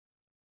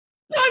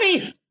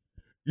Bunny!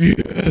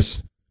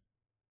 Yes.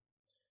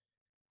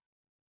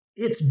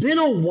 It's been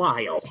a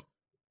while.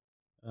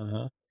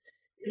 Uh-huh.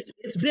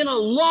 It's been a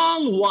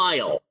long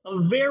while,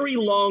 a very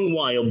long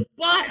while,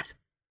 but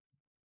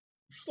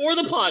for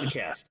the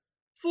podcast,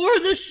 for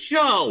the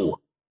show,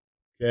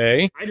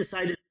 Okay. I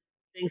decided to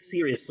take things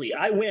seriously.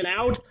 I went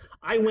out,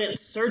 I went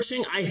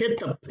searching, I hit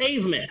the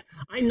pavement,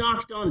 I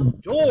knocked on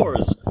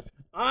doors,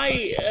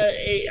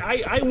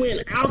 I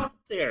went out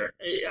there,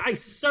 I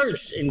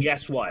searched, and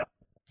guess what?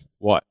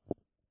 What?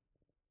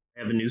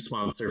 I have a new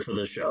sponsor for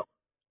the show.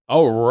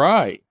 All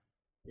right.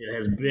 It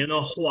has been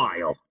a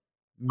while.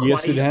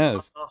 Yes, it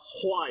has.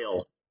 A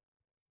while.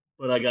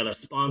 But I got a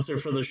sponsor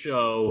for the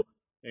show,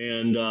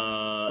 and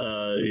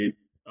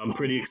I'm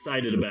pretty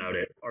excited about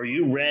it. Are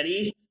you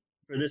ready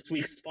for this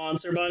week's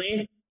sponsor,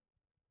 Bunny?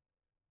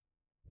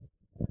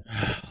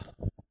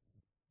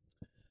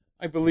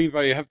 I believe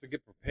I have to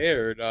get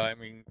prepared. I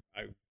mean,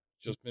 I've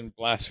just been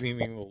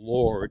blaspheming the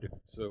Lord,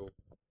 so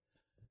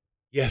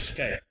yes.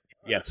 Okay.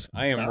 Yes,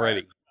 I am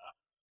ready.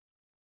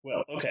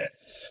 Well, okay.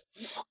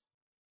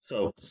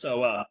 So,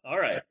 all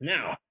right.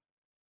 Now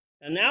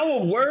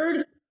a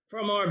word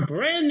from our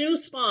brand new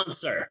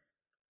sponsor.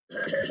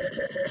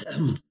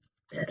 I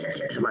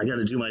got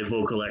to do my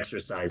vocal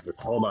exercises.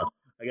 Hold on.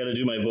 I got to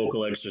do my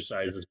vocal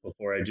exercises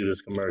before I do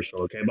this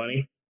commercial. Okay,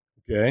 Bunny?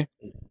 Okay.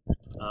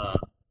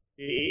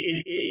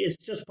 It's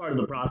just part of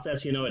the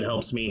process. You know, it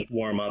helps me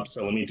warm up.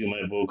 So let me do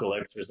my vocal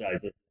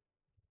exercises.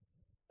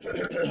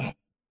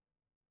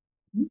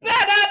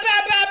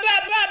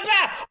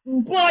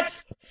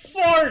 But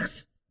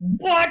farts!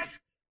 But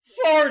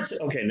farts!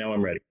 Okay, now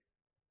I'm ready.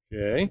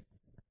 Okay.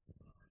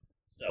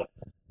 So,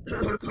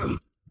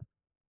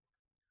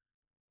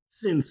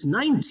 since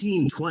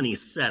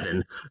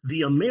 1927,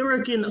 the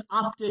American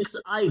Optics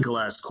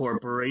Eyeglass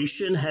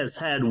Corporation has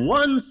had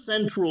one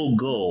central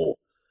goal: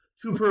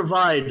 to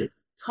provide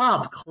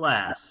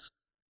top-class,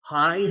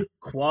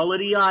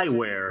 high-quality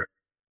eyewear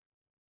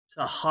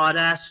to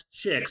hot-ass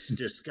chicks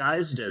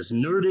disguised as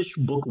nerdish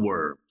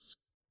bookworms.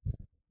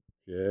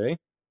 Okay.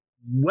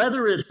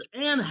 Whether it's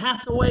Anne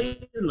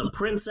Hathaway in The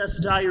Princess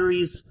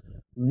Diaries,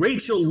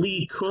 Rachel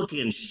Lee Cook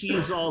in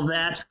She's All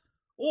That,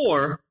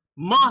 or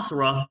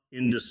Mothra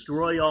in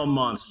Destroy All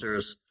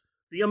Monsters,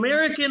 the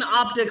American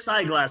Optics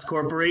Eyeglass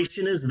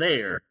Corporation is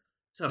there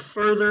to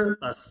further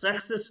a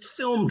sexist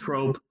film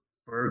trope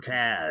for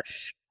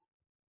cash.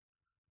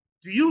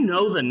 Do you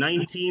know the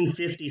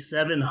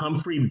 1957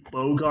 Humphrey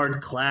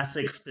Bogart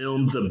classic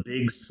film The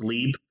Big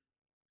Sleep?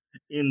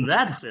 In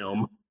that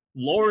film,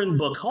 Lauren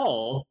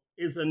Bacall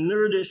is a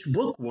nerdish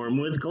bookworm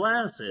with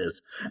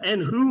glasses.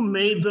 And who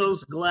made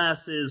those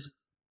glasses?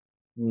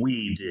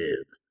 We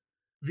did.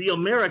 The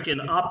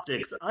American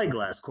Optics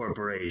Eyeglass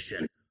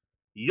Corporation.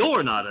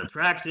 You're not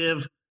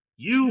attractive.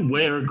 You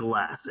wear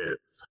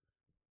glasses.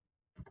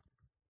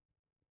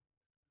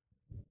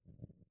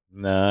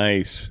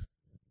 Nice.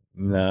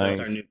 That's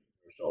our new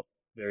commercial.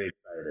 Very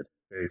excited.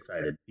 Very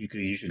excited.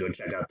 You should go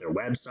check out their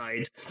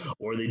website,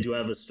 or they do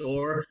have a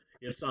store.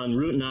 It's on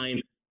Route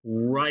 9.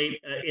 Right,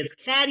 it's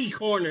catty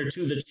corner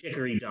to the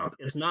Chicory Dump.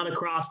 It's not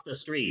across the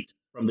street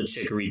from the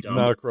Chicory Dump.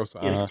 Not across.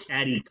 It's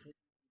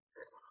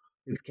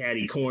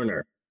catty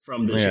corner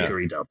from the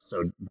Chicory Dump.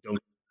 So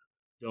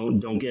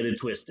don't get it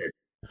twisted.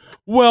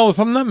 Well, if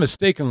I'm not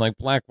mistaken, like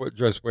Black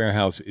Dress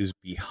Warehouse is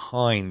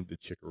behind the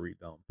Chicory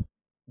Dump.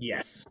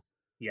 Yes,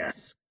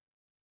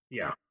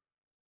 yeah,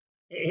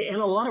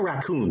 and a lot of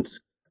raccoons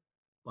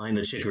behind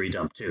the Chicory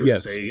Dump too.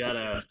 Yes. So you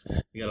gotta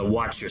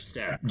watch your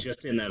step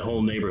just in that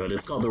whole neighborhood.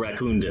 It's called the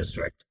Raccoon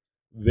District.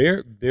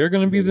 They're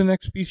going to be the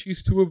next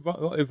species to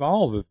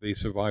evolve if they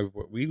survive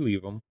what we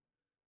leave them.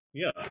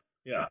 Yeah.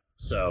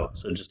 So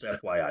just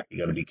FYI, you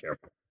got to be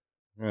careful.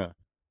 Yeah.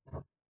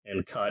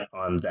 And cut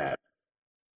on that.